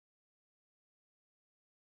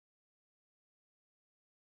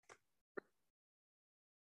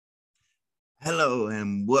Hello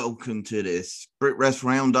and welcome to this Brit Wres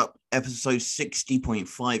Roundup episode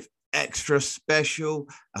 60.5 extra special,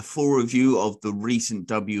 a full review of the recent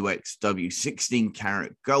wXw16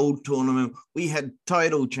 Carat Gold Tournament. We had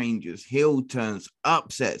title changes, heel turns,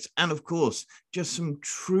 upsets, and of course, just some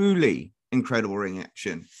truly incredible ring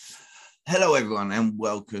action. Hello everyone and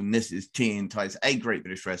welcome. This is Tihanyi, a Great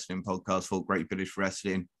British Wrestling podcast for Great British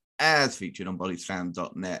Wrestling, as featured on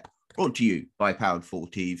bodyslam.net, brought to you by Powered 4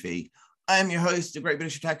 TV. I am your host, the Great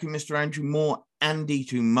British Attacker, Mr. Andrew Moore, Andy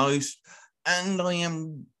to most, and I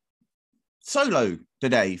am solo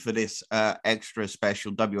today for this extra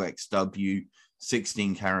special wXw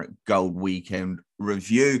 16 Carat Gold Weekend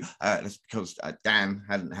review. That's because Dan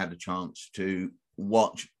hadn't had a chance to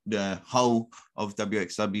watch the whole of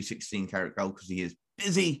wXw 16 Carat Gold because he is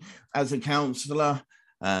busy as a counsellor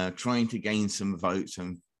trying to gain some votes,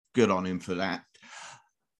 and good on him for that.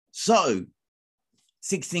 So,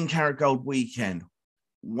 16 Carat Gold Weekend.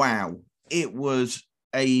 Wow. It was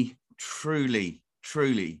a truly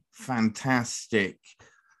fantastic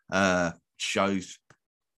shows.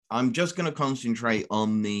 I'm just going to concentrate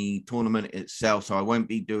on the tournament itself, so I won't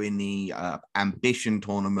be doing the Ambition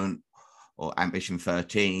tournament or Ambition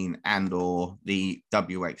 13 and or the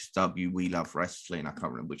wXw We Love Wrestling. I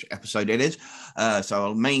can't remember which episode it is. So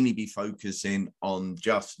I'll mainly be focusing on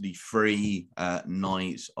just the three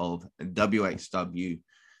nights of wXw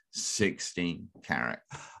 16 Carat.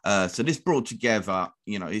 So this brought together,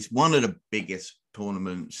 it's one of the biggest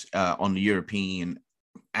tournaments on the European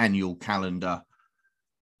annual calendar,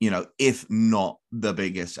 if not the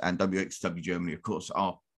biggest, and wXw Germany, of course,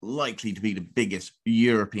 are likely to be the biggest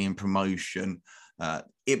European promotion.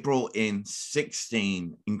 It brought in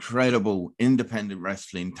 16 incredible independent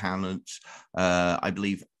wrestling talents. I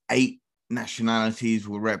believe 8 nationalities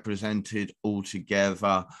were represented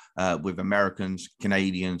altogether, with Americans,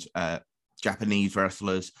 Canadians, Japanese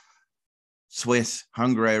wrestlers, Swiss,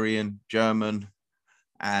 Hungarian, German,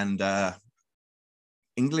 and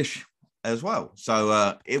English as well.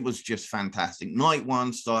 So it was just fantastic. Night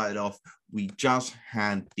one started off, we just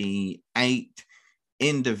had the 8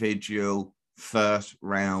 individual first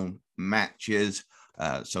round matches.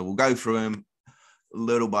 So we'll go through them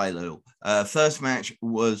little by little. First match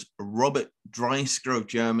was Robert Driesker of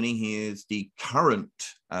Germany. He is the current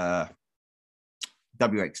wXw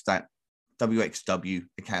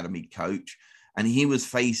Academy coach, and he was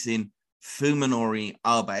facing Fuminori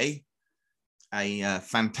Abe, a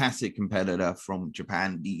fantastic competitor from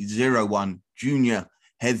Japan, the 01 junior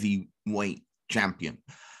heavyweight champion.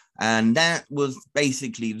 And that was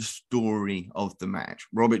basically the story of the match.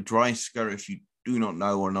 Robert Driesker, if you do not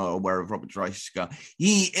know or not aware of Robert Driesker,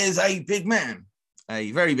 he is a big man,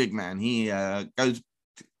 a very big man. He goes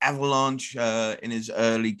to Avalanche in his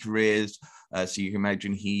early careers. So you can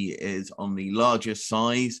imagine he is on the larger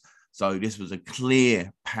size. So this was a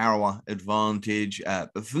clear power advantage.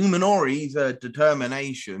 But Fuminori's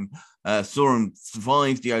determination saw him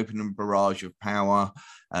survive the opening barrage of power.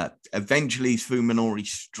 Eventually, Fuminori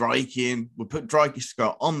striking would put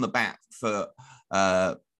Driesker on the back foot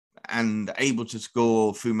and able to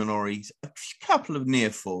score Fuminori's a couple of near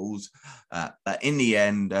falls. But in the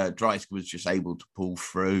end, Driesker was just able to pull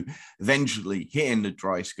through, eventually hitting the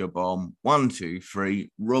Driesker bomb. 1, 2, 3.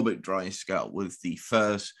 Robert Driesker was the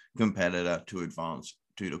first competitor to advance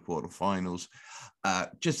to the quarterfinals.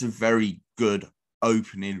 Just a very good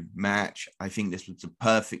opening match. I think this was the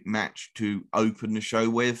perfect match to open the show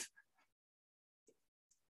with.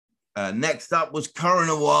 Next up was Cara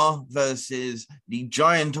Noir versus the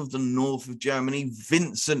giant of the north of Germany,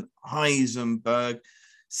 Vincent Hisenburg.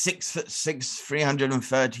 6'6",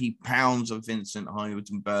 330 pounds of Vincent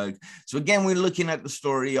Hisenburg. So again, we're looking at the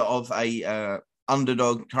story of a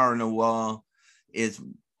underdog. Cara Noir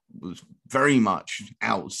was very much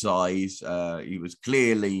outsized. He was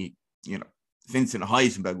clearly, Vincent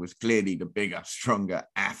Hisenburg was clearly the bigger, stronger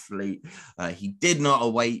athlete. He did not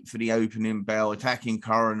await for the opening bell, attacking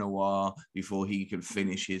Cara Noir before he could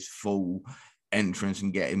finish his full entrance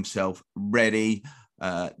and get himself ready.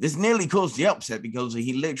 This nearly caused the upset because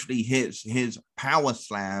he literally hits his power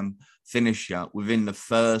slam finisher within the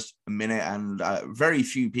first minute, and very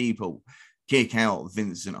few people kick out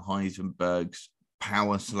Vincent Hisenburg's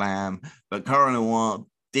power slam. But Cara Noir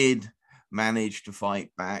did manage to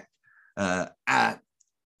fight back.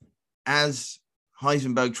 As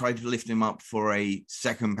Hisenburg tried to lift him up for a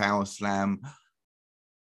second power slam,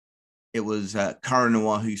 it was Cara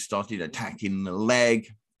Noir who started attacking the leg,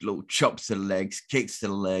 little chops to the legs, kicks to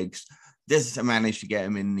the legs. This managed to get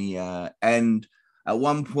him in the end. At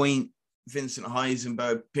one point, Vincent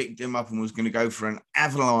Hisenburg picked him up and was going to go for an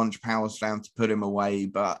avalanche power slam to put him away,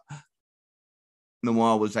 but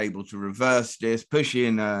Noir was able to reverse this,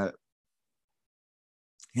 pushing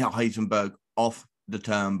Hisenburg off the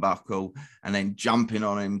turnbuckle and then jumping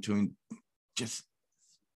on him to just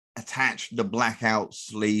attach the blackout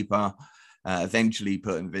sleeper, eventually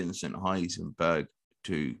putting Vincent Hisenburg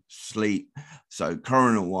to sleep. So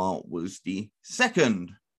Cara Noir was the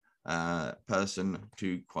second person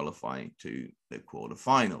to qualify to the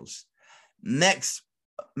quarterfinals. Next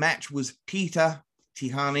match was Peter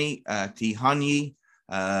Tihanyi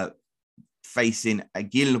facing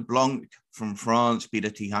Aigle Blanc from France, Peter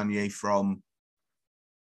Tihanyi from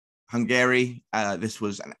Hungary. This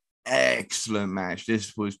was an excellent match.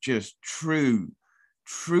 This was just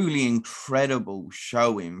truly incredible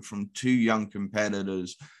showing from two young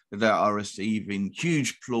competitors that are receiving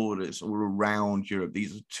huge plaudits all around Europe.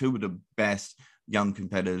 These are two of the best young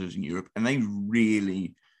competitors in Europe, and they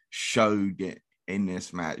really showed it in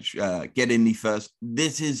this match. Getting the first,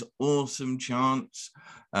 this is awesome chance.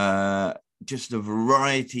 Just a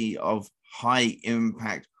variety of high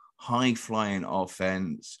impact, high flying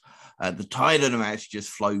offense. The tide of the match just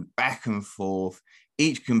flowed back and forth.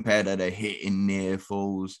 Each competitor hitting near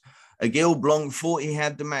falls. Aigle Blanc thought he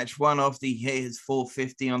had the match won after he hit his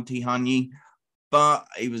 450 on Tihanyi, but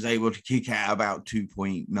he was able to kick out about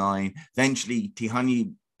 2.9. Eventually,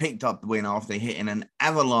 Tihanyi picked up the win after hitting an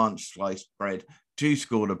avalanche sliced bread to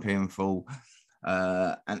score the pinfall.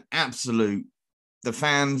 The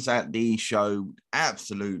fans at the show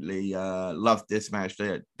absolutely loved this match.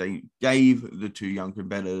 They gave the two young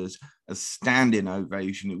competitors a standing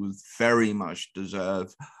ovation. It was very much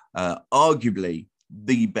deserved. Arguably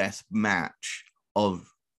the best match of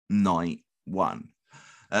night one.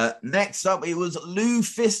 Next up, it was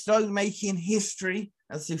Fisto making history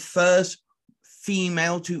as the first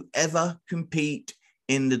female to ever compete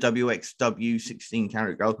in the wXw16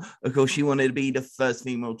 Carat Gold. Of course, she wanted to be the first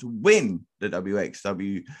female to win the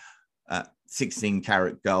wXw16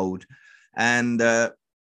 Carat Gold. And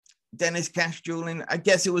Dennis Cash-Julian, I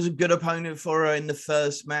guess it was a good opponent for her in the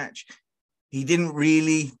first match. He didn't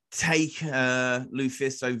really take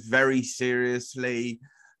Fisto very seriously.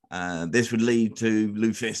 This would lead to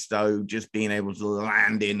Fisto just being able to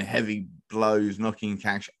land in heavy blows, knocking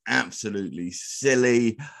Cash absolutely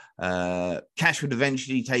silly. Cash would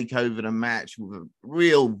eventually take over the match with a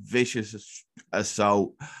real vicious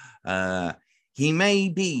assault. He may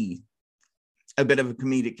be a bit of a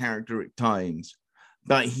comedic character at times,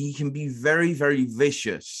 but he can be very, very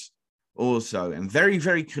vicious also, and very,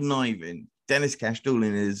 very conniving. Dennis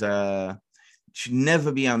Cash-Julian should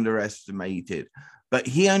never be underestimated. But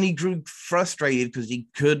he only grew frustrated because he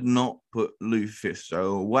could not put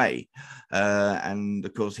Fisto away. And,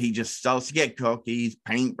 of course, he just starts to get cocky. He's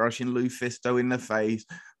paintbrushing Fisto in the face.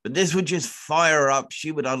 But this would just fire up.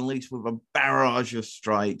 She would unleash with a barrage of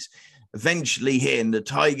strikes, eventually hitting the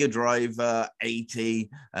Tiger Driver 80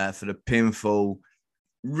 for the pinfall.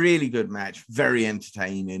 Really good match. Very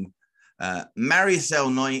entertaining. Marius Al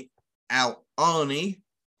Ani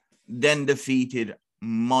then defeated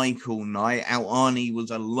Michal Knight. Al Ani was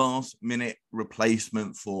a last-minute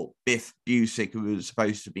replacement for Biff Busick, who was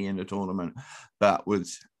supposed to be in the tournament, but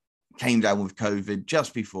came down with COVID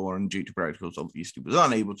just before, and due to protocols, obviously was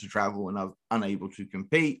unable to travel and unable to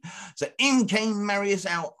compete. So in came Marius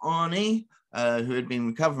Al Ani, who had been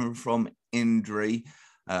recovering from injury.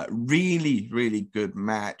 Really, really good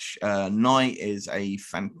match. Knight is a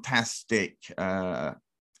fantastic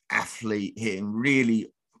athlete, hitting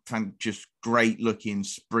really just great looking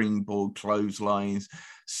springboard clotheslines,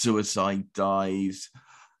 suicide dives,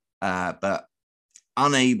 but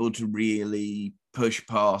unable to really push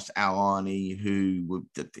past Al Ani, who with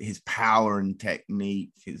his power and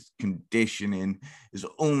technique, his conditioning is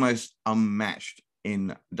almost unmatched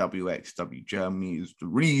in wXW Germany. Is the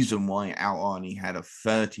reason why Al Ani had a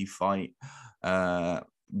 30-fight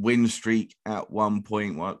win streak at one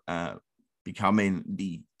point, becoming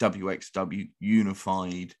the wXW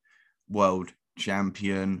Unified World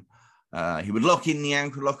Champion. He would lock in the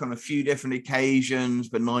ankle lock on a few different occasions,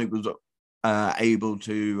 but Knight was able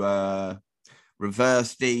to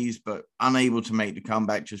reverse these, but unable to make the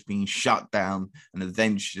comeback, just being shut down. And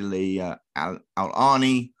eventually Al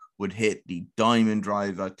Ani would hit the Diamond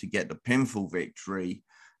Driver to get the pinfall victory.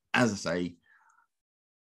 As I say,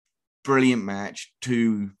 brilliant match,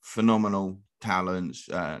 two phenomenal talents.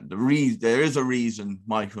 There is a reason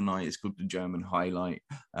Michal Knight is called the German highlight,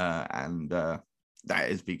 and that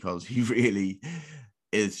is because he really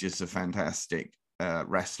is just a fantastic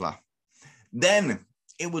wrestler. Then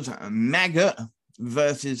it was Maggot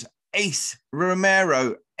versus Ace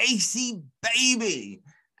Romero. Acey baby.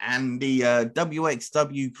 And the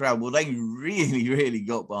WXW crowd, well, they really, really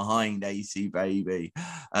got behind AC Baby.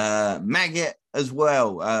 Maggot as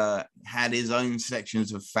well had his own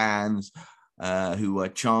sections of fans who were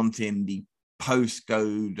chanting the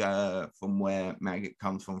postcode from where Maggot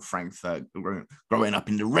comes from, Frankfurt, growing up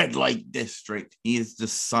in the red light district. He is the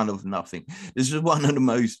son of nothing. This is one of the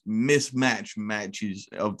most mismatched matches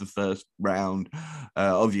of the first round.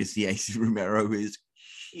 Obviously, AC Romero is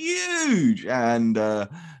huge, and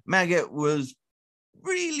Maggot was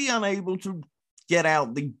really unable to get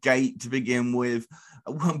out the gate to begin with.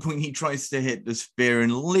 At one point, he tries to hit the spear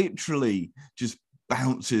and literally just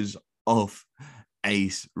bounces off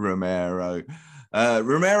Ace Romero.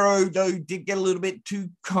 Romero, though, did get a little bit too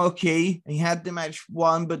cocky. He had the match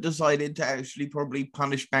won, but decided to actually probably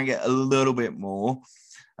punish Maggot a little bit more.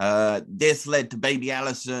 This led to Baby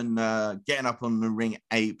Allison getting up on the ring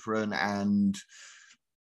apron and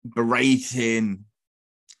berating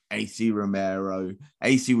AC Romero.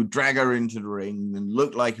 AC would drag her into the ring and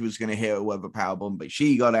looked like he was going to hit her with a powerbomb, but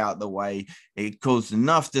she got out of the way. It caused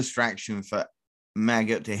enough distraction for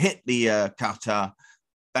Maggot to hit the cutter.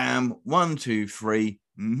 Bam, 1, 2, 3.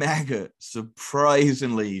 Maggot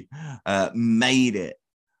surprisingly made it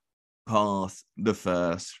past the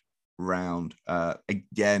first round.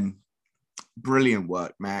 Again, brilliant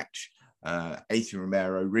work match. AC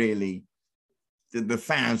Romero really, the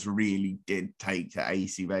fans really did take to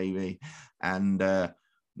AC Baby, and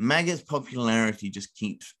Maggot's popularity just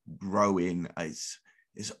keeps growing. It's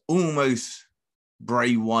almost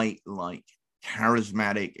Bray Wyatt like,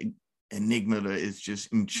 charismatic enigma that is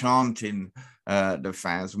just enchanting the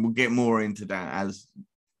fans, and we'll get more into that as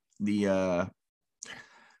the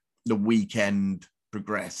weekend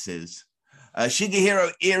progresses.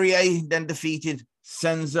 Shogehiro Ire then defeated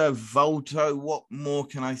Senza Volto. What more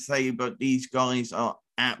can I say? But these guys are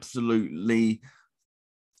absolutely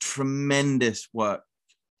tremendous work,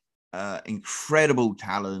 incredible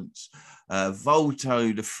talents.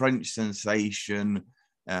 Volto, the French sensation.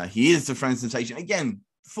 He is the French sensation again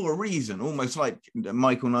for a reason, almost like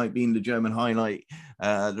Michal Knight being the German highlight.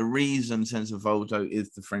 The reason Senza Volto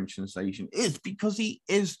is the French sensation is because he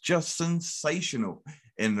is just sensational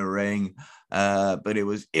in the ring. But it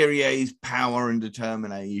was Ire's power and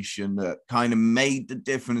determination that kind of made the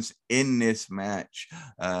difference in this match.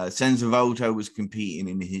 Senza Volto was competing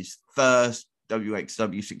in his first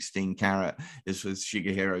wXw16 carat. This was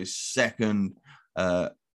Shogehiro's second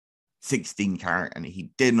 16 carat, and he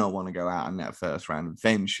did not want to go out in that first round,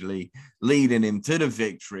 eventually leading him to the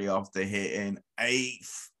victory after hitting a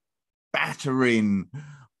battering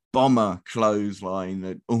bomber clothesline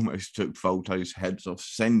that almost took Volto's heads off,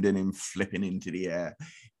 sending him flipping into the air.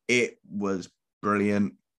 It was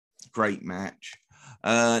brilliant. Great match.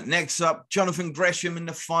 Next up, Jonathan Gresham in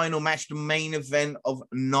the final match, the main event of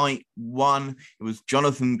night one. It was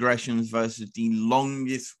Jonathan Gresham's versus the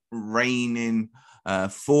longest reigning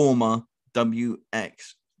former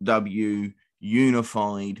wXw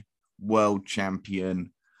Unified World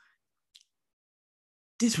Champion.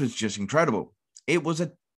 This was just incredible. It was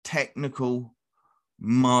a technical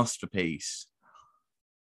masterpiece.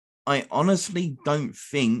 I honestly don't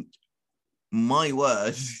think my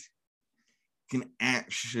words can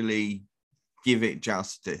actually give it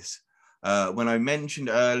justice. When I mentioned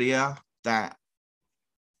earlier that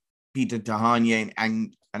Peter Tihanyi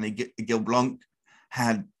and Aigle Blanc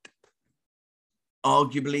had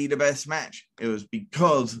arguably the best match, it was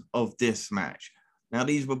because of this match. Now,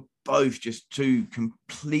 these were both just two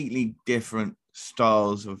completely different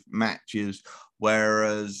styles of matches,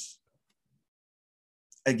 whereas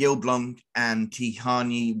Aigle Blanc and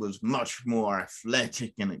Tihanyi was much more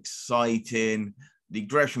athletic and exciting. The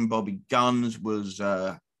Gresham Bobby Guns was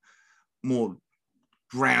more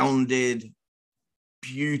grounded,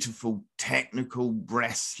 beautiful technical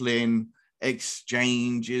wrestling,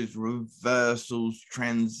 exchanges, reversals,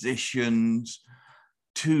 transitions.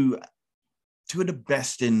 Two of the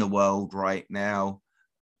best in the world right now.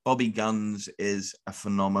 Bobby Guns is a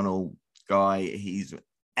phenomenal guy. He's an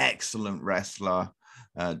excellent wrestler.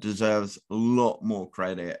 Deserves a lot more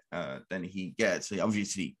credit than he gets.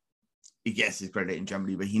 Obviously, he gets his credit in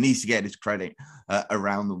Germany, but he needs to get his credit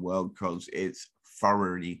around the world because it's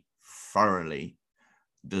thoroughly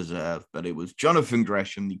deserved. But it was Jonathan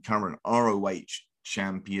Gresham, the current ROH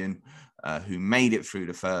champion, who made it through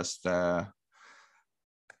the first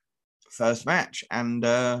match. And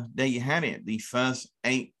there you had it. The first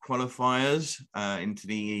 8 qualifiers into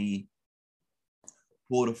the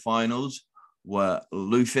quarterfinals were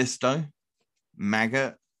Fisto,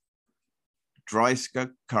 Maggot,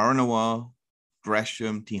 Driesker, Cara Noir,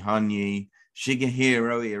 Gresham, Tihanyi,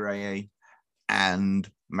 Shogehiro Ire, and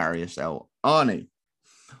Marius Al Ani.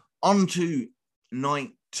 On to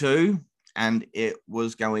night 2, and it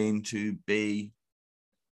was going to be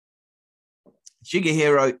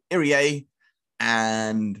Shogehiro Ire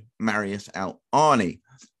and Marius Al Ani.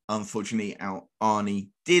 Unfortunately, Al Ani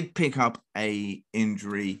did pick up a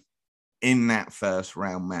injury in that first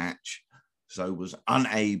round match, so was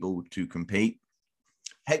unable to compete.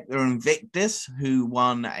 Hector Invictus, who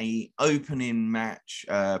won a opening match,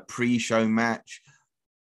 pre-show match,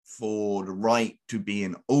 for the right to be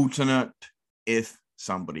an alternate if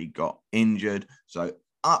somebody got injured. So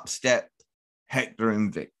up stepped Hector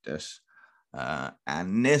Invictus.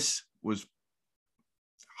 And this was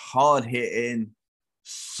hard hitting,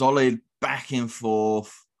 solid back and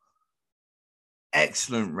forth,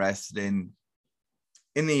 excellent wrestling.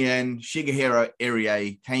 In the end, Shogehiro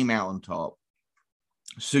Ire came out on top.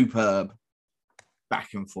 Superb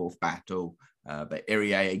back and forth battle. But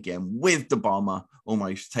Ire again with the bomber,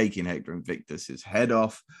 almost taking Hector Invictus's head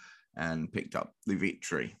off, and picked up the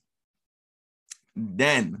victory.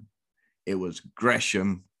 Then it was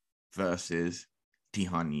Gresham versus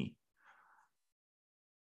Tihanyi.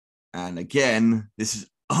 And again, this is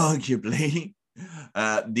arguably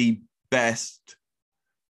the best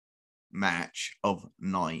match of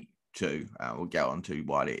night 2. We'll get on to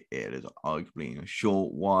why it is arguably in a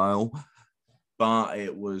short while. But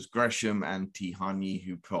it was Gresham and Tihanyi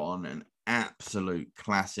who put on an absolute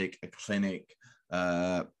classic, a clinic,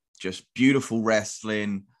 just beautiful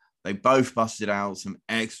wrestling. They both busted out some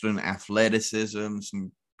excellent athleticism,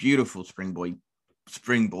 some beautiful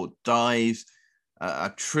springboard dives,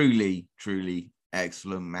 a truly, truly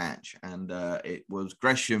excellent match. And it was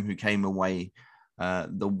Gresham who came away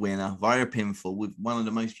the winner via pinfall with one of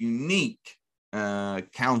the most unique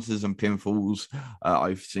counters and pinfalls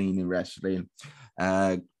I've seen in wrestling.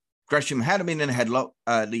 Gresham had him in a headlock,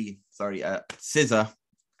 scissor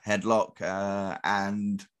headlock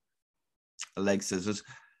and leg scissors.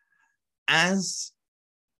 As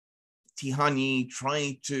Tihanyi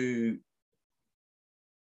tried to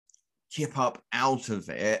kip up out of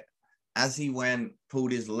it, as he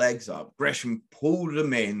pulled his legs up, Gresham pulled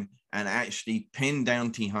him in and actually pinned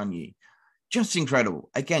down Tihanyi. Just incredible.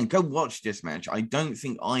 Again, go watch this match. I don't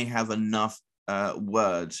think I have enough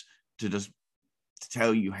words to just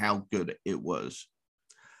tell you how good it was.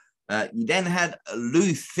 You then had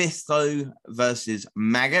Fisto versus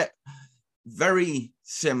Maggot. Very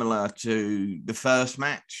similar to the first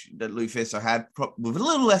match that Fisto had, with a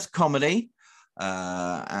little less comedy.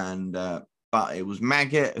 But it was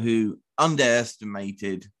Maggot who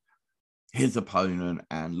underestimated his opponent,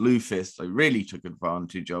 and Fisto really took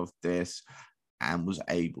advantage of this and was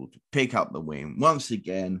able to pick up the win once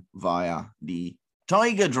again via the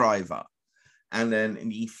Tiger Driver. And then in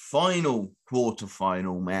the final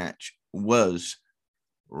quarterfinal match was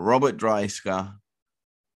Robert Driesker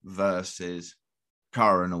versus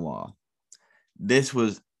Cara Noir. This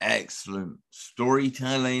was excellent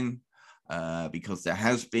storytelling because there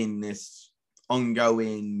has been this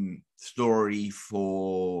ongoing story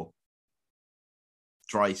for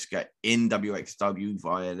Driesker in wXw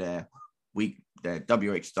via their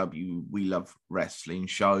wXw We Love Wrestling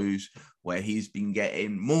shows, where he's been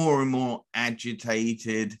getting more and more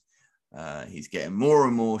agitated. He's getting more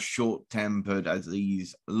and more short-tempered as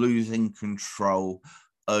he's losing control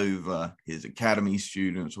over his academy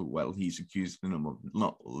students. Well, he's accusing them of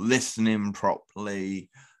not listening properly.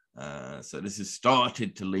 So this has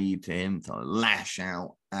started to lead to him to lash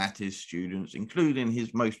out at his students, including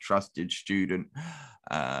his most trusted student,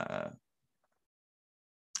 Anil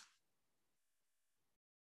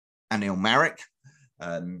Marek.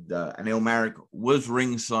 And Anil Marek was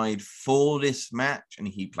ringside for this match, and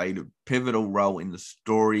he played a pivotal role in the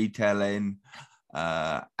storytelling.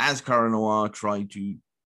 As Cara Noir tried to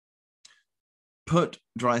put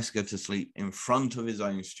Driesker to sleep in front of his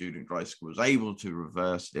own student, Driesker was able to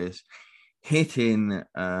reverse this, hitting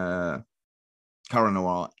Cara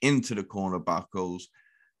Noir into the corner buckles,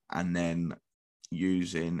 and then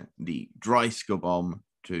using the Driesker bomb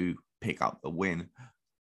to pick up the win.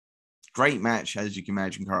 Great match, as you can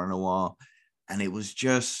imagine, Cara Noir, and it was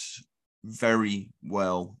just very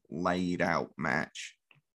well laid out match.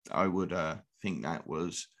 I would think that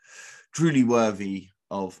was truly worthy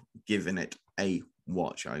of giving it a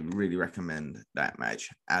watch. I really recommend that match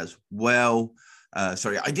as well.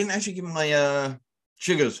 Sorry, I didn't actually give my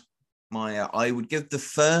sugars. I would give the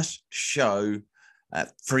first show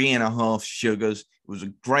 3.5 sugars. It was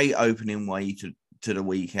a great opening way to the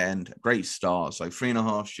weekend, a great start. So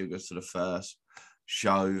 3.5 sugars to the first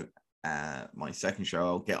show. My second show,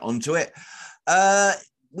 I'll get onto it.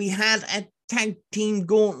 We had a tag team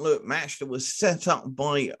gauntlet match that was set up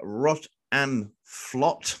by Rot and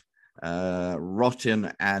Flot,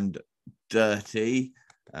 Rotten and Dirty.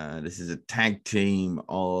 This is a tag team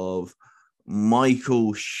of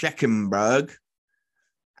Michael Sheckenberg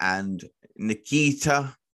and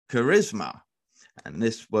Nikita Charisma. And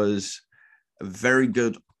this was a very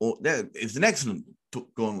good, it's an excellent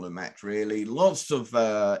gauntlet match, really. Lots of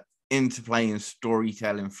interplay and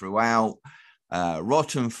storytelling throughout.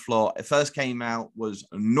 Rotten Flot, it first came out was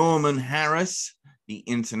Norman Harris, the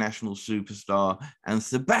international superstar, and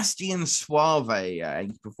Sebastian Suave,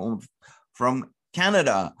 he performed from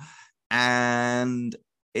Canada. And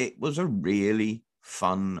it was a really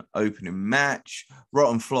fun opening match.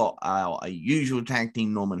 Rotten Flot are a usual tag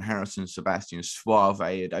team. Norman Harris and Sebastian Suave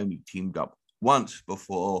had only teamed up once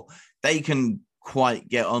before. They can quite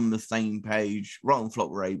get on the same page. Rotten Flot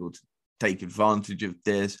were able to take advantage of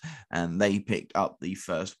this, and they picked up the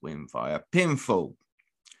first win via pinfall.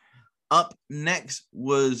 Up next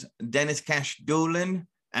was Dennis Cash Doolin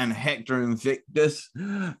and Hector Invictus.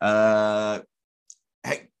 Cash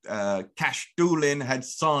Doolin had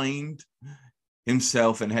signed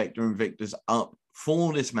himself and Hector Invictus up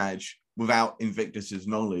for this match without Invictus's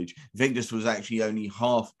knowledge. Invictus was actually only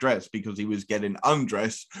half dressed because he was getting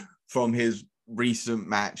undressed from his recent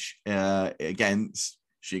match against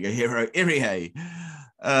Shogehiro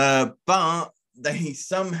Ire. But they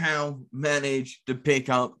somehow managed to pick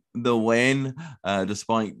up the win,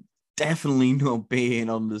 despite definitely not being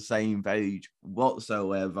on the same page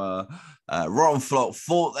whatsoever. Rotten Flot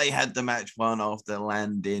thought they had the match won after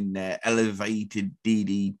landing their elevated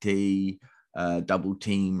DDT double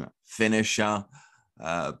team finisher.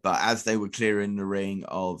 But as they were clearing the ring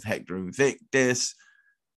of Hector Invictus,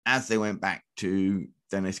 as they went back to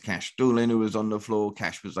Dennis Cash Doolin, who was on the floor,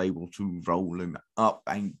 Cash was able to roll him up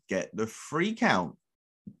and get the 3 count.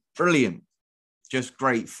 Brilliant. Just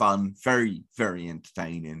great fun. Very, very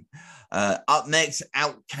entertaining. Up next,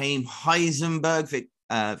 out came Hisenburg,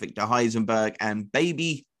 Victor Hisenburg, and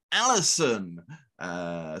Baby Allison.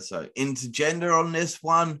 So intergender on this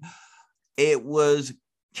one. It was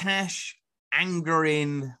Cash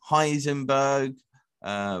angering Hisenburg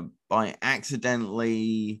by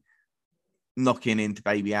accidentally knocking into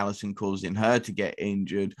Baby Allison, causing her to get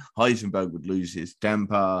injured. Hisenburg would lose his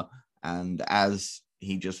temper, and as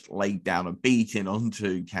he just laid down a beating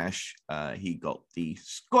onto Cash, he got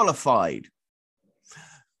disqualified.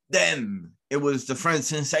 Then it was the French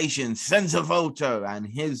sensation Senza Volto and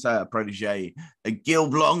his protege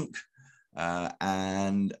Aigle Blanc,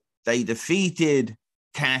 and they defeated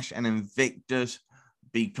Cash and Invictus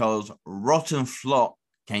because Rotten Flot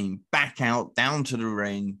came back out down to the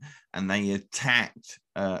ring and they attacked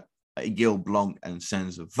Aigle Blanc and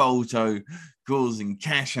Senza Volto, causing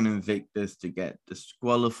Cash and Invictus to get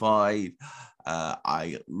disqualified.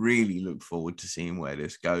 I really look forward to seeing where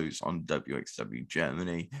this goes on wXw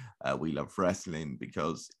Germany. We love wrestling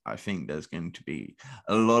because I think there's going to be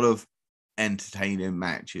a lot of entertaining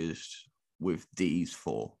matches with these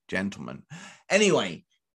 4 gentlemen. Anyway,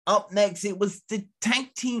 up next, it was the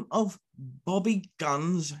tag team of Bobby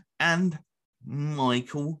Guns and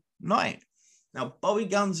Michael Knight. Now, Bobby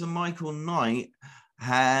Guns and Michael Knight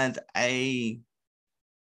had a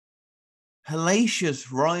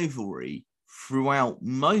hellacious rivalry throughout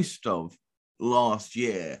most of last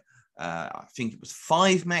year. I think it was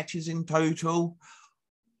 5 matches in total.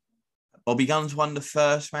 Bobby Guns won the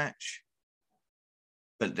first match,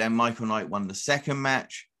 but then Michael Knight won the second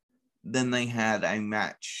match. Then they had a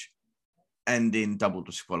match end in double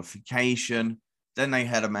disqualification. Then they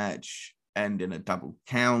had a match end in a double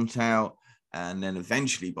count out. And then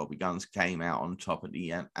eventually Bobby Guns came out on top of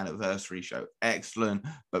the anniversary show. Excellent.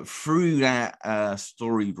 But through that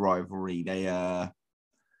storied rivalry,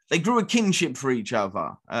 they grew a kinship for each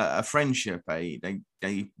other, a friendship. They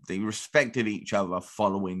respected each other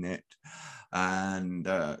following it. And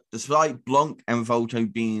despite Blanc and Volto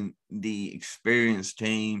being the experienced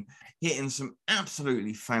team, hitting some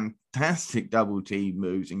absolutely fantastic double team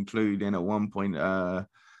moves, including at one point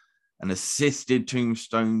an assisted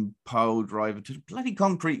tombstone pile driver to the bloody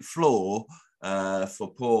concrete floor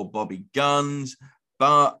for poor Bobby Guns.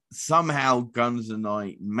 But somehow Guns and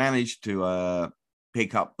Knight managed to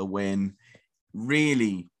pick up the win.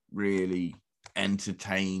 Really, really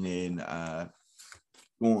entertaining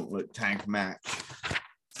gauntlet tag match.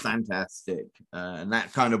 Fantastic. And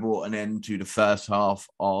that kind of brought an end to the first half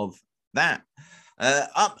of that.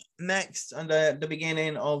 Up next, and the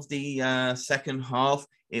beginning of the second half,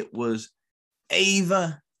 it was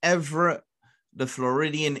Ava Everett the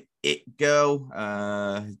Floridian It Girl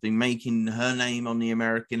has been making her name on the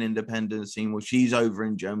American independent scene. Well, she's over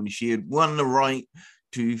in Germany. She had won the right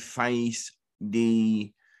to face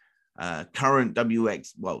the current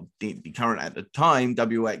the current at the time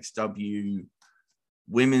wXw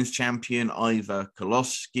women's champion Iva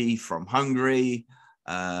Kolasky from Hungary.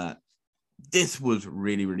 This was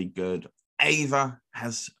really, really good. Ava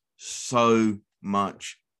has so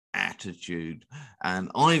much attitude, and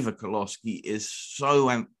Iva Kolasky is so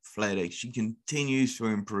athletic. She continues to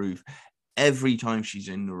improve every time she's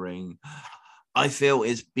in the ring. I feel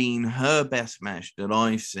it's been her best match that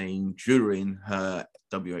I've seen during her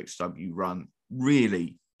wXw run.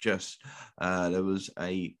 Really, just there was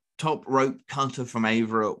a top rope cutter from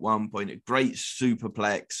Ava at one point, a great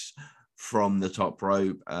superplex from the top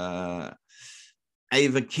rope.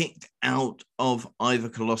 Ava kicked out of Iva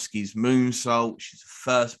Kolasky's moonsault. She's the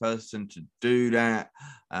first person to do that.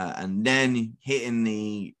 And then hitting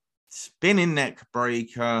the spinning neck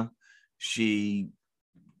breaker, she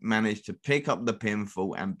managed to pick up the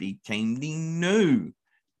pinfall and became the new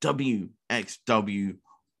wXw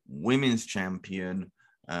Women's Champion.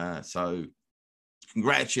 So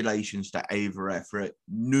congratulations to Ava Everett,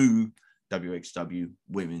 new wXw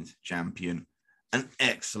Women's Champion. An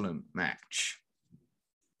excellent match.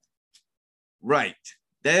 Right,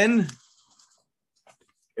 then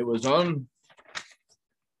it was on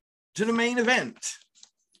to the main event.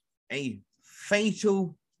 A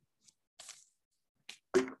fatal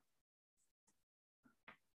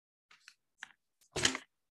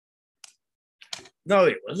No,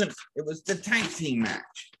 it wasn't. It was the tag team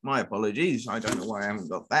match. My apologies. I don't know why I haven't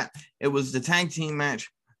got that. It was the tag team match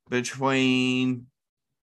between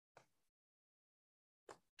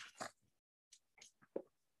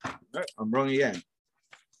oh, I'm wrong again.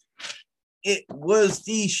 It was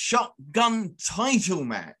the shotgun title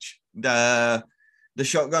match. The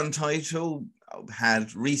shotgun title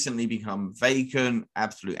had recently become vacant.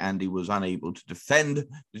 Absolute Andy was unable to defend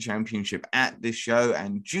the championship at this show,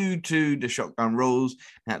 and due to the shotgun rules,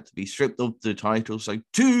 had to be stripped of the title. So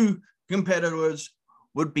 2 competitors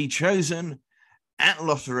would be chosen at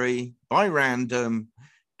lottery by random,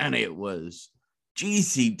 and it was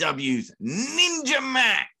GCW's Ninja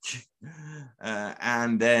Mac,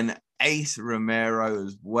 and then Ace Romero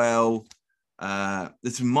as well.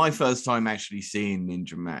 This is my first time actually seeing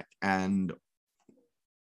Ninja Mac, and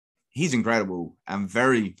he's incredible and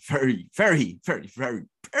very, very, very, very, very,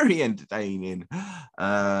 very entertaining.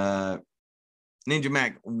 Ninja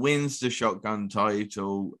Mac wins the shotgun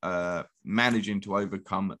title, managing to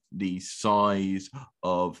overcome the size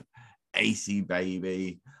of AC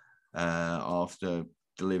Baby after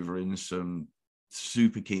delivering some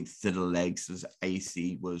super kicks to the legs as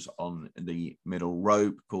AC was on the middle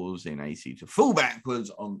rope, causing AC to fall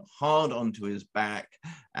backwards hard onto his back,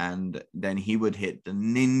 and then he would hit the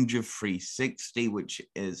Ninja 360, which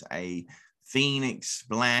is a Phoenix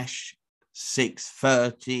Splash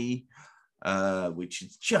 630, which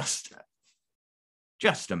is just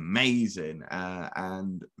amazing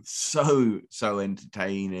and so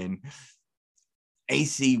entertaining.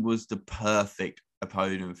 AC was the perfect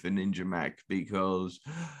opponent for Ninja Mac, because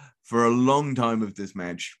for a long time of this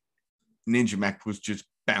match, Ninja Mac was just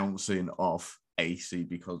bouncing off AC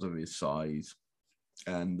because of his size,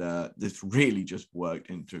 and this really just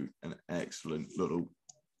worked into an excellent little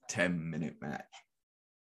 10-minute match.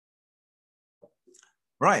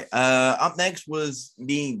 Right, up next was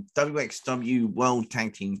the wXw World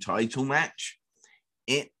Tag Team title match.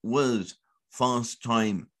 It was Fast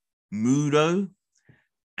Time Moodo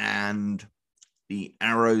and the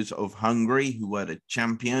Arrows of Hungary, who were the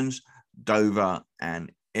champions, Dover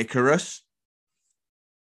and Icarus.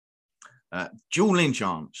 Dueling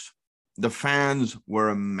chants. The fans were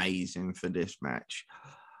amazing for this match.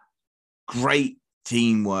 Great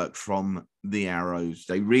teamwork from the Arrows.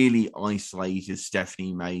 They really isolated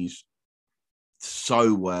Stephanie Mays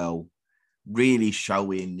so well, really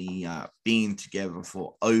showing the being together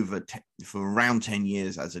for around 10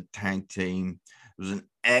 years as a tag team. It was an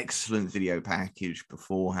excellent video package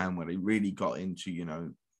beforehand where they really got into, you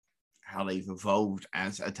know, how they've evolved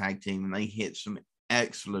as a tag team, and they hit some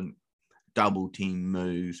excellent double team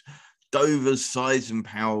moves. Dover's size and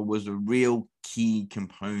power was a real key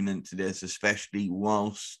component to this, especially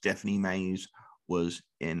while Stephanie Mays was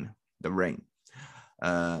in the ring.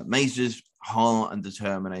 Mays' heart and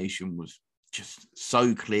determination was just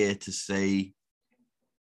so clear to see,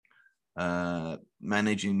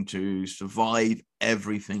 managing to survive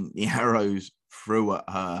everything the Arrows threw at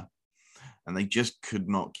her, and they just could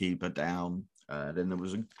not keep her down. Then there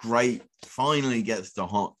was a great, finally gets the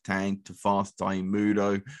hot tag to Fast Time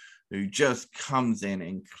Moodo, who just comes in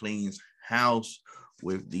and cleans house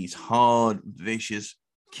with these hard, vicious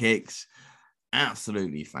kicks.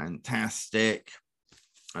 Absolutely fantastic.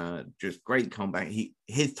 Just great combat.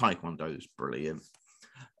 His taekwondo is brilliant.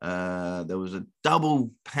 There was a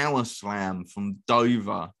double power slam from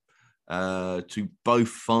Dover to both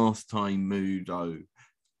Fast Time Moodo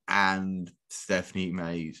and Stephanie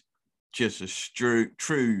Mays. Just a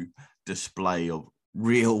true display of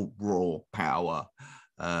real raw power.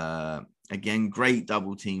 Again, great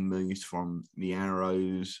double team moves from the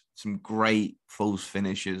Arrows. Some great false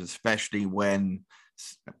finishes, especially when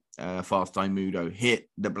Fast Time Moodo hit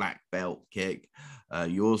the black belt kick.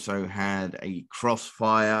 You also had a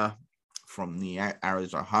crossfire from the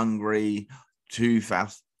Arrows of Hungary to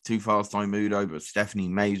Fast Time Moodo, but Stephanie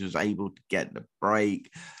Mays was able to get the break.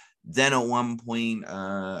 Then at one point,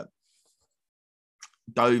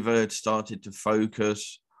 Dover had started to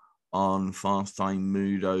focus on Fast Time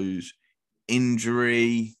Moodo's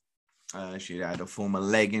injury. She had a former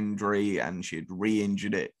leg injury and she had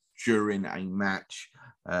re-injured it during a match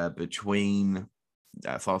between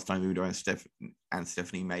Fast Time Moodo and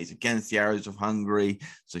Stephanie Mays against the Arrows of Hungary.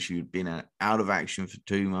 So she had been out of action for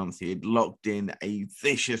 2 months. He had locked in a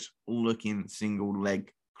vicious-looking single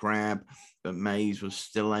leg grab, but Mays was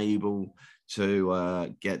still able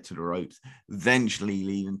to get to the ropes, eventually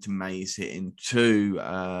leading to Mays hitting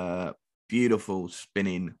 2 beautiful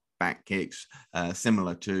spinning back kicks,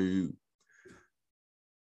 similar to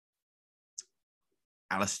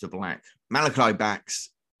Malachi Black's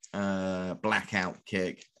blackout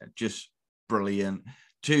kick. Just brilliant.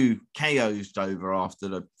 2 KOs Dover after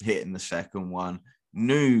the hit in the second one.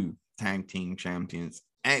 New tag team champions.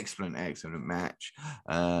 Excellent match.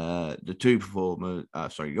 The 2 performers,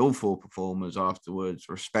 all 4 performers afterwards,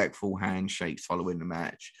 respectful handshakes following the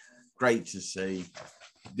match. Great to see.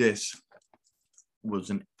 This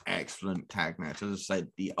was an excellent tag match. As I said,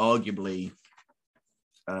 arguably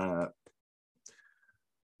the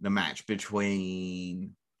match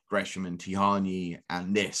between Gresham and Tihanyi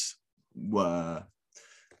and this were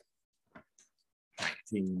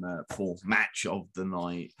team 4th match of the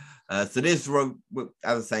night. So this,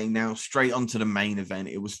 as I say, now straight onto the main event.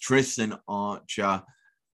 It was Tristan Archer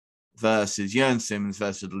versus Jurn Simmons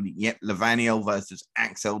versus Levaniel versus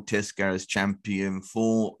Axel Tischer as champion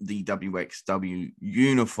for the wXw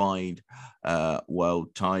Unified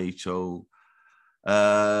World Title.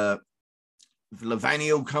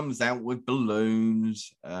 Levaniel comes out with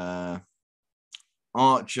balloons.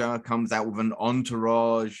 Archer comes out with an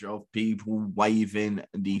entourage of people waving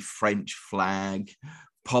the French flag,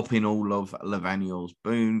 popping all of Levaniel's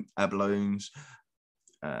balloons.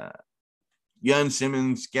 Jurn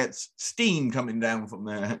Simmons gets steam coming down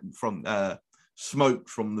from smoke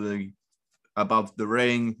from the above the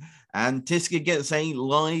ring, and Tischer gets a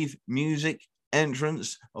live music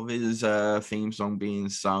entrance of his theme song being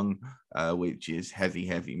sung, which is heavy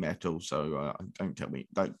metal. So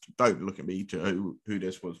don't look at me to who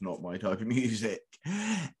this was. Not my type of music.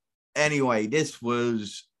 Anyway, this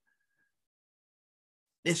was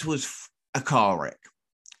a car wreck,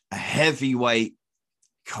 a heavyweight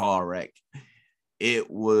car wreck. It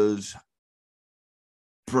was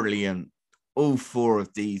brilliant. All 4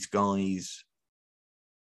 of these guys,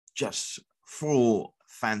 just 4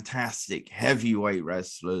 fantastic heavyweight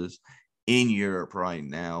wrestlers in Europe right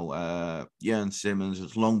now. Jurn Simmons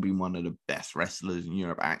has long been one of the best wrestlers in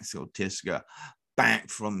Europe. Axel Tischer, back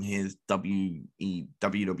from his WWE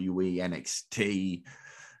NXT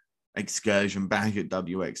excursion back at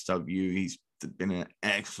wXw. He's been an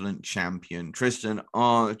excellent champion. Tristan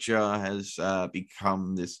Archer has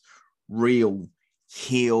become this real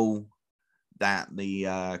heel that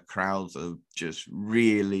the crowds have just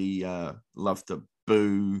really love to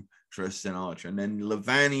boo Tristan Archer. And then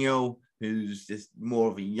Levaniel, who's just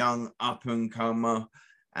more of a young up-and-comer,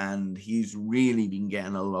 and he's really been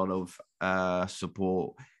getting a lot of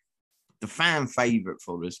support. The fan favorite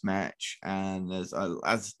for this match, and there's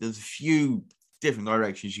a few different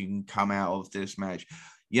directions you can come out of this match.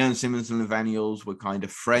 Jurn Simmons and Levaniels were kind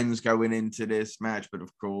of friends going into this match, but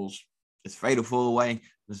of course, it's fatal 4-way.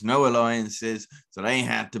 There's no alliances, so they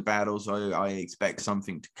had to battle. So I expect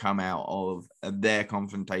something to come out of their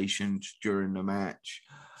confrontations during the match.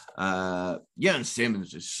 Jurn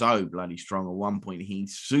Simmons is so bloody strong. At one point, he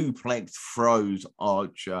suplex throws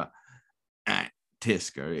Archer at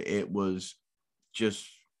Tischer. It was just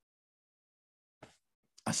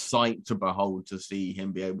a sight to behold to see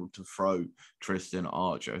him be able to throw Tristan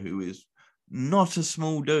Archer, who is not a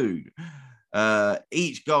small dude.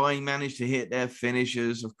 Each guy managed to hit their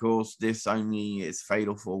finishers. Of course, this only is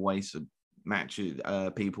fatal 4-way, so matches.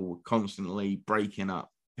 People were constantly breaking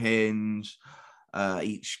up pins.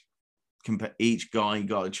 Each guy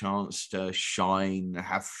got a chance to shine,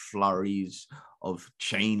 have flurries of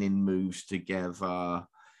chaining moves together.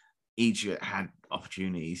 Each had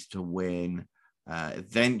opportunities to win.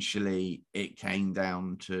 Eventually, it came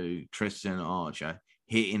down to Tristan Archer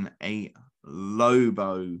hitting a low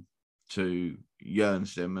blow to Jurn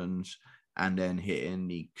Simmons and then hitting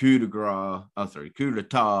the coup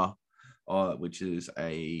d'etat, which is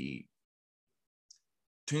a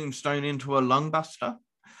tombstone into a lungbuster.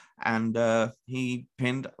 And he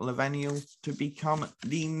pinned Levaniel to become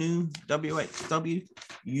the new wXw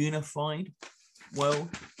Unified World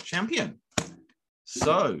Champion.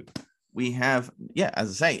 So we have,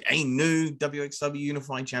 as I say, a new wXw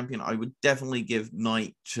Unified Champion. I would definitely give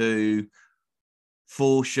Knight to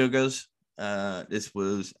 4 sugars. This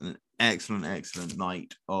was an excellent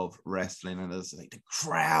night of wrestling. And as I say, the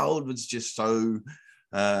crowd was just so...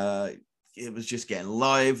 it was just getting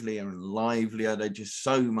livelier and livelier. They're just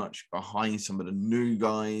so much behind some of the new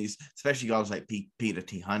guys, especially guys like Peter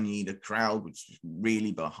Tihanyi. The crowd was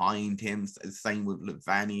really behind him. Same with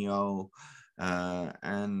Levaniel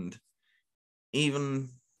and even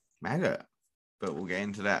Maggot. But we'll get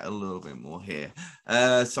into that a little bit more here.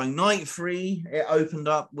 So night 3, it opened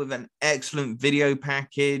up with an excellent video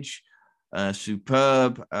package.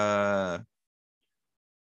 Superb.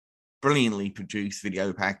 Brilliantly produced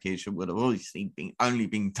video package that would have obviously only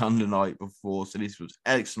been done the night before, so this was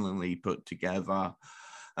excellently put together.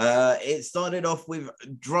 It started off with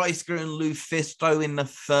Driesker and Fisto in the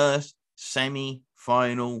first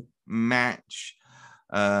semi-final match,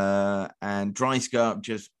 and Driesker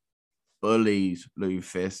just bullies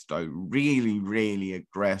Fisto, really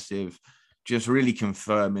aggressive, just really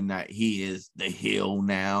confirming that he is the heel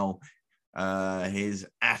now. His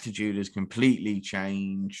attitude has completely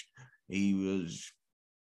changed. He was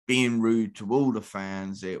being rude to all the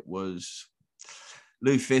fans. It was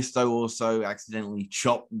Fisto also accidentally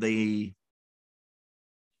chopped the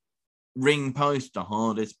ring post, the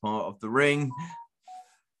hardest part of the ring.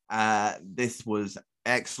 This was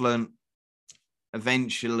excellent.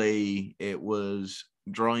 Eventually, it was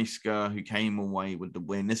Driesker who came away with the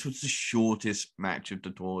win. This was the shortest match of the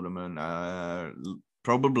tournament,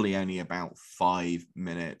 probably only about 5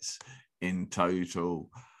 minutes in total.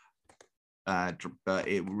 But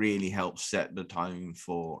it really helped set the tone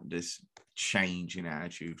for this change in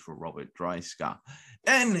attitude for Robert Driesker.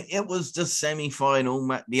 Then it was the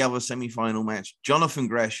the other semi-final match, Jonathan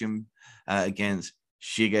Gresham against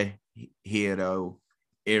Shogehiro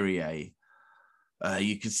Ire.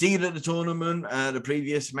 You can see that the tournament, the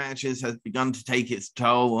previous matches, has begun to take its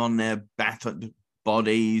toll on their battered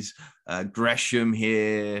bodies. Gresham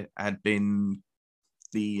here had been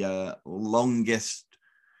the longest.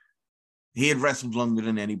 He had wrestled longer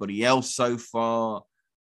than anybody else so far.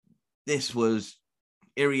 This was,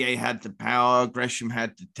 Ire had the power, Gresham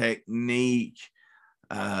had the technique.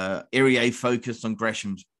 Ire focused on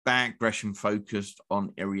Gresham's back, Gresham focused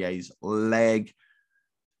on Ire's leg.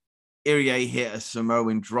 Ire hit a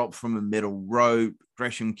Samoan drop from the middle rope.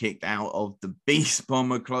 Gresham kicked out of the Beast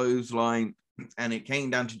Bomber clothesline. And it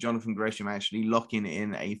came down to Jonathan Gresham actually locking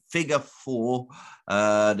in a figure 4.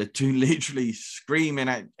 The two literally screaming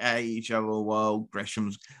at each other while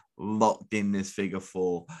Gresham's locked in this figure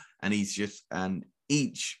 4. And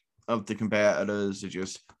each of the competitors are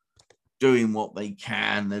just doing what they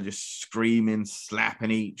can. They're just screaming,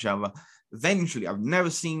 slapping each other. Eventually, I've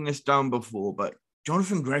never seen this done before, but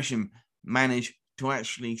Jonathan Gresham managed to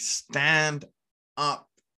actually stand up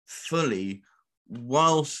fully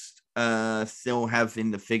whilst still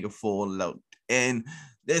having the figure 4 locked in.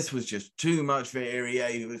 This was just too much for Ire.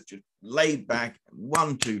 He was just laid back.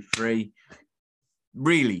 1, 2, 3.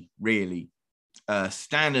 Really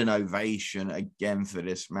standing ovation again for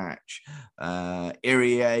this match. Ire,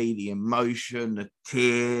 the emotion, the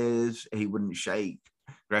tears. He wouldn't shake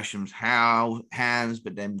Gresham's hands,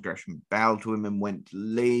 but then Gresham bowed to him and went to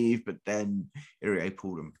leave, but then Ire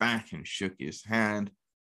pulled him back and shook his hand.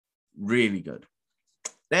 Really good.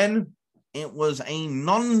 Then it was a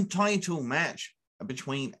non-title match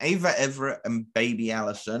between Ava Everett and Baby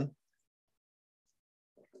Allison.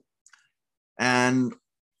 And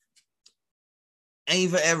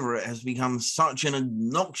Ava Everett has become such an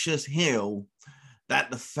obnoxious heel that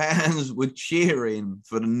the fans were cheering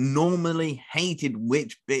for the normally hated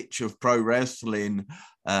witch bitch of pro wrestling,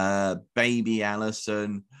 Baby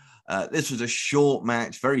Allison. This was a short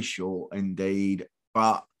match, very short indeed,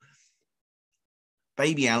 but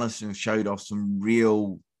Baby Allison showed off some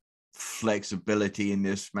real flexibility in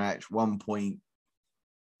this match. One point,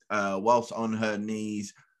 whilst on her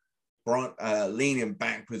knees, leaning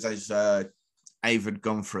backwards as Ava had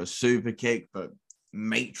gone for a super kick, but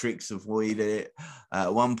Matrix avoided it.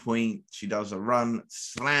 At one point, she does a run,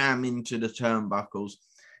 slam into the turnbuckles,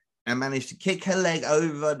 and managed to kick her leg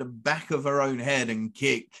over the back of her own head and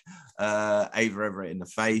kick Ava Everett in the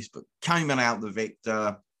face, but came out the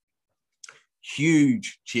victor.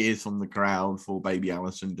 Huge cheers from the crowd for Baby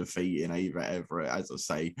Allison defeating Ava Everett. As I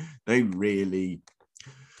say, they really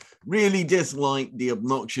dislike the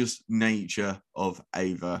obnoxious nature of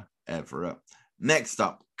Ava Everett. Next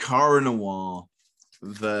up, Cara Noir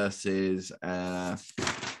versus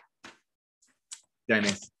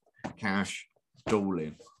Dennis Cash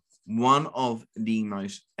Doolin. One of the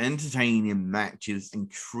most entertaining matches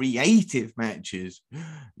and creative matches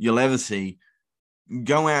you'll ever see.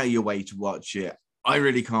 Go out of your way to watch it. I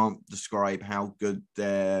really can't describe how good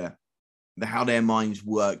how their minds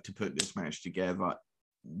work to put this match together.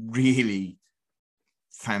 Really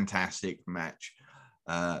fantastic match.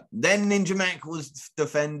 Then Ninja Mac was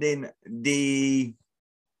defending the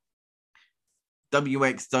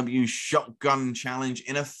wXw Shotgun Challenge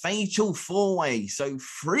in a fatal four-way. So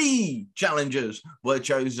 3 challengers were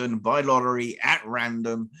chosen by lottery at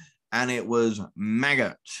random, and it was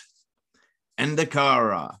Maggot,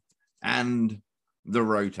 Endakara, and the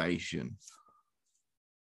Rotation.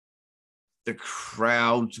 The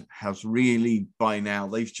crowd has really, by now,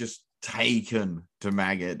 they've just taken to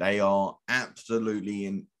Maggot. They are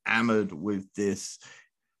absolutely enamored with this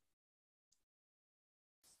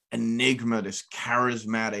enigma, this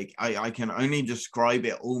charismatic. I can only describe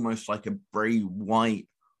it almost like a Bray Wyatt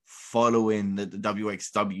following that the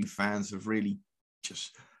wXw fans have really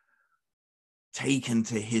just taken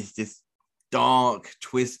to this dark,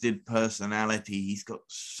 twisted personality. He's got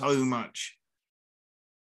so much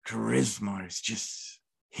charisma. It's just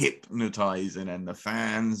hypnotizing, and the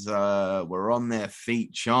fans were on their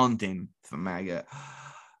feet chanting for Maggot.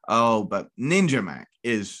 Oh, but Ninja Mac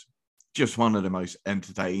is just one of the most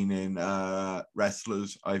entertaining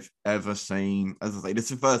wrestlers I've ever seen. As I say,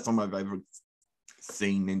 this is the first time I've ever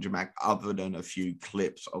seen Ninja Mac other than a few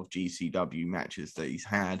clips of GCW matches that he's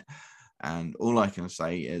had. And all I can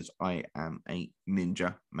say is I am a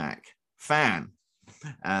Ninja Mac fan.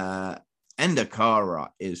 Endakara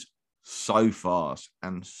is so fast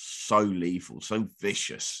and so lethal, so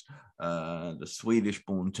vicious. The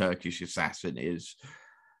Swedish-born Turkish assassin is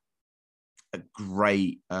a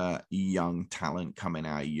great young talent coming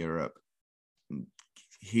out of Europe.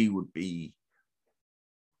 He would be,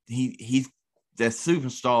 there's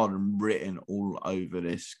superstardom written all over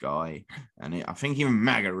this guy, and I think even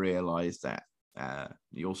Maggot realized that.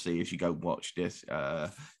 You'll see as you go watch this,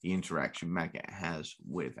 the interaction Maggot has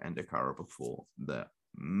with Endakara before the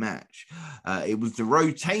match. It was the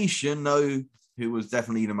Rotation, though, who was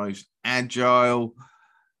definitely the most agile.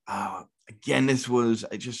 Again, this was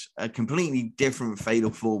just a completely different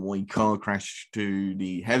fatal four-way car crash to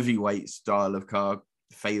the heavyweight style of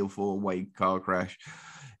fatal four-way car crash.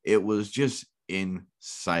 It was just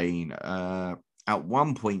insane. At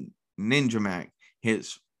one point, Ninja Mac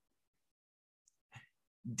hits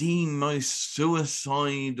the most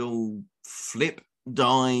suicidal flip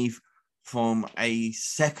dive from a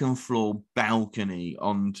second floor balcony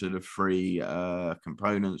onto the 3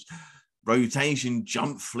 components. Rotation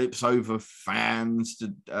jump flips over fans.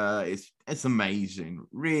 It's amazing.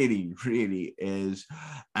 Really, really is.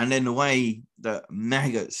 And then the way that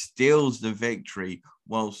Maggot steals the victory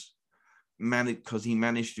because he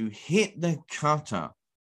managed to hit the cutter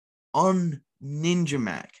on Ninja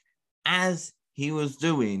Mac as he was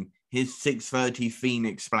doing his 630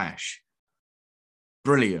 Phoenix Splash.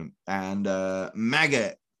 Brilliant. And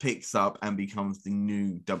Maggot picks up and becomes the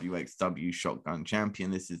new wXw Shotgun Champion.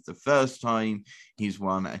 This is the first time he's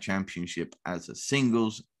won a championship as a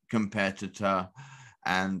singles competitor.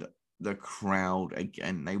 And the crowd,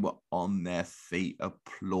 again, they were on their feet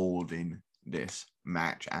applauding this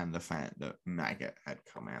match and the fact that Maggot had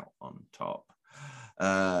come out on top.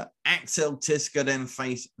 Axel Tischer then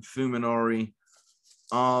faced Fuminori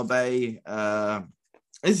Abe.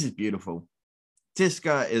 This is beautiful.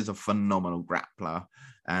 Tischer is a phenomenal grappler,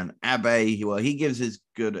 and Abe, he gives as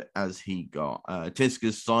good as he got.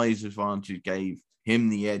 Tischer's size advantage gave him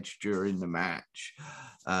the edge during the match,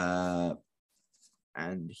 and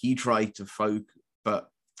he tried to focus, but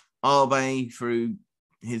Abe, through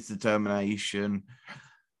his determination,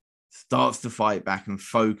 starts to fight back and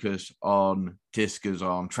focus on Tischer's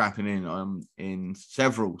arm, trapping in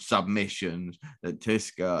several submissions that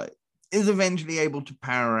Tischer is eventually able to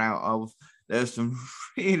power out of. There's some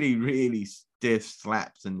really, really stiff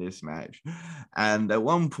slaps in this match. And at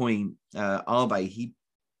one point, Abe, he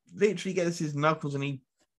literally gets his knuckles and he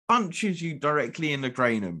punches you directly in the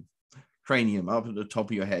cranium. cranium up at the top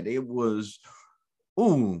of your head. It was,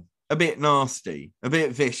 a bit nasty, a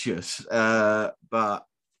bit vicious, but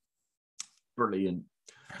brilliant.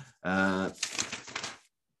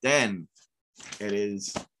 Then it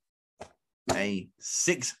is a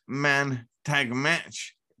 6-man tag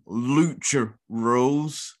match, Lucha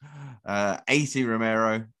rules. Ace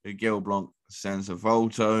Romero, Aigle Blanc, Senza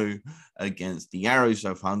Volto against the Arrows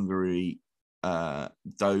of Hungary,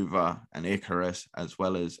 Dover and Icarus, as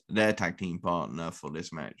well as their tag team partner for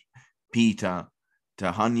this match, Peter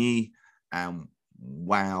Tihanyi. And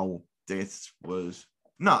wow, this was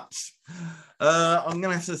nuts. I'm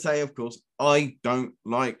gonna have to say, of course, I don't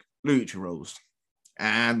like lucha rules,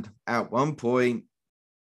 and at one point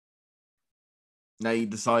they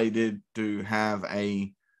decided to have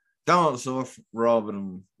a dance off rather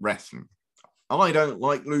than wrestling. I don't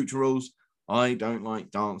like lucha rules. I don't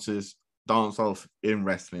like dance off in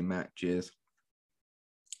wrestling matches.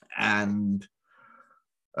 And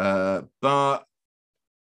but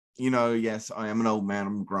you know, yes, I am an old man,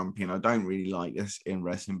 I'm grumpy, and I don't really like this in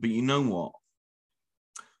wrestling. But you know what?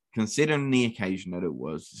 Considering the occasion that it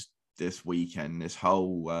was this weekend, this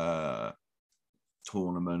whole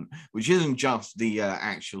tournament, which isn't just the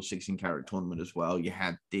actual 16-carat tournament as well. You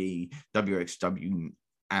had the wXw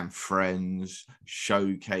and Friends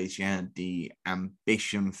showcase, you had the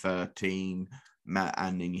Ambition 13,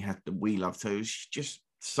 and then you had the We Love. So it was just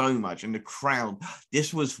so much. And the crowd,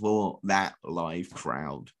 this was for that live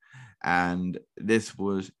crowd. And this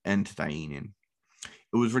was entertaining.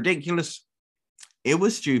 It was ridiculous. It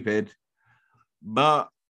was stupid, but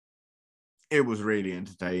it was really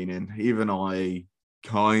entertaining. Even I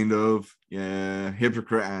kind of,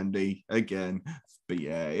 hypocrite Andy again. But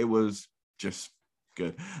yeah, it was just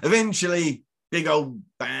good. Eventually, big old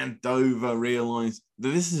bad Dover realized that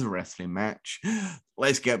this is a wrestling match.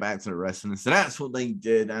 Let's get back to the wrestling. So that's what they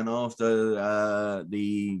did. And after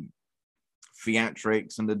the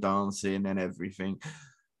theatrics and the dancing and everything,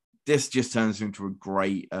 this just turns into a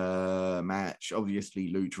great match.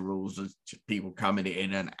 Obviously, lucha rules, there's just people coming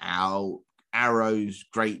in and out. Arrows,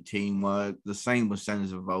 great teamwork. The same with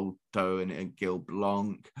Senza Volto and Aigle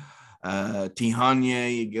Blanc.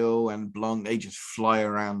 Tihanyi, Aigle, and Blanc, they just fly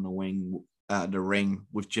around the ring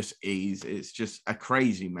with just ease. It's just a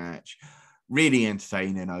crazy match. Really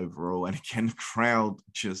entertaining overall. And again, the crowd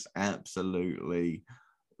just absolutely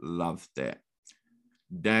loved it.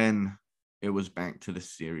 Then it was back to the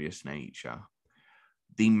serious nature.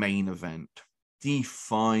 The main event, the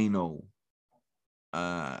final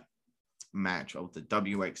match of the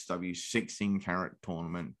wXw 16-carat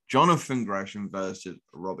tournament, Jonathan Gresham versus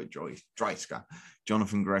Robert Driesker.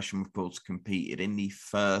 Jonathan Gresham, of course, competed in the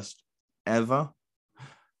first ever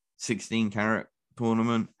 16-carat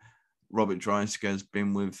tournament. Robert Driesker has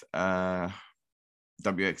been with wXw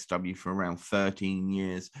for around 13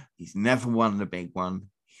 years. He's never won the big one.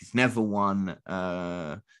 He's never won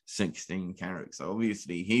 16 carats. So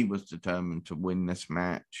obviously he was determined to win this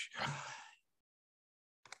match.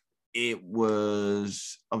 It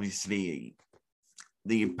was obviously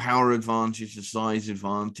the power advantage, the size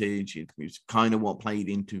advantage. It was kind of what played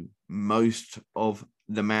into most of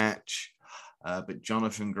the match. But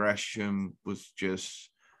Jonathan Gresham was just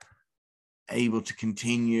able to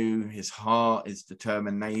continue his heart, his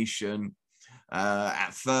determination.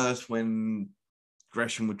 At first, when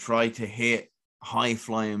Gresham would try to hit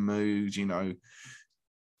high-flying moves, you know,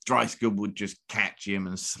 Driesker would just catch him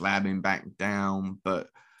and slap him back down. But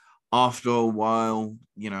after a while,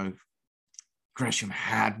 you know, Gresham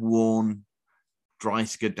had worn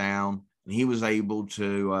Driesker down, and he was able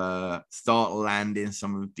to start landing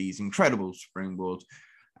some of these incredible springboards.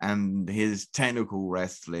 And his technical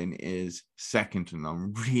wrestling is second to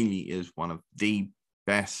none, really is one of the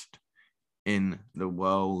best in the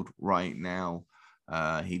world right now.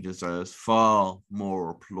 He deserves far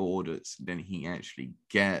more plaudits than he actually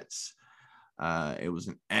gets. It was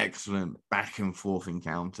an excellent back and forth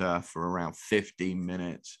encounter for around 15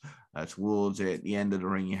 minutes. Towards it, the end of the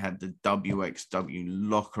ring, you had the wXw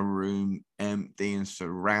locker room empty and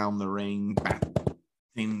surround the ring,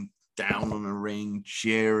 batting down on the ring,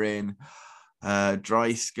 cheering.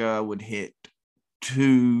 Driesker would hit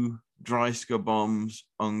 2 Driesker bombs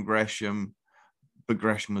on Gresham, but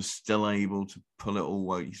Gresham was still able to pull it all the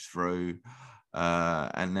way through.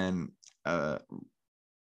 And then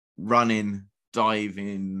running,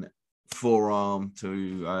 diving forearm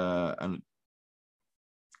to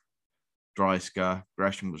Driesker.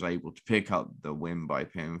 Gresham was able to pick up the win by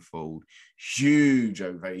pinfall. Huge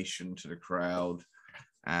ovation to the crowd.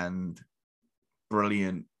 And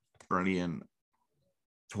brilliant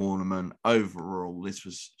tournament overall. This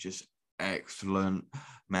was just excellent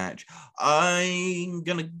match. I'm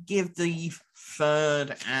going to give the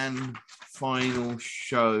third and final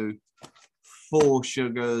show 4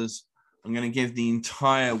 sugars. I'm going to give the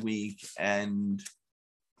entire weekend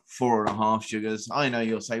 4.5 sugars. I know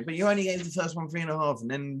you'll say, but you only gave the first one 3.5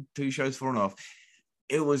 and then 2 shows 4.5.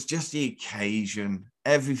 It was just the occasion.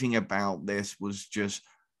 Everything about this was just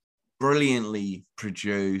brilliantly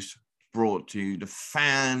produced, brought to the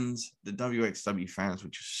fans, the wXW fans,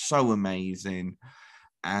 which is so amazing.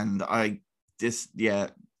 And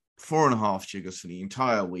 4.5 sugars for the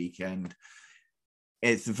entire weekend.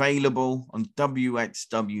 It's available on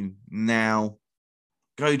wXW now.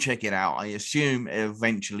 Go check it out. I assume it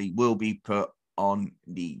eventually will be put on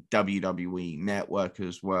the WWE network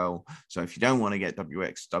as well. So if you don't want to get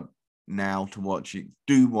wXW now to watch it,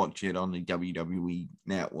 do watch it on the WWE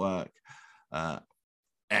network.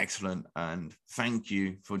 Excellent. And thank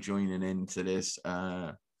you for joining into this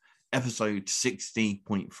episode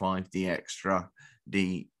 60.5, the extra,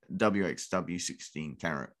 the wXw16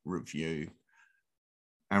 Carat review.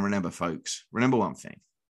 And remember, folks, remember one thing.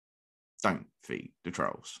 Don't feed the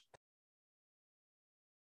trolls.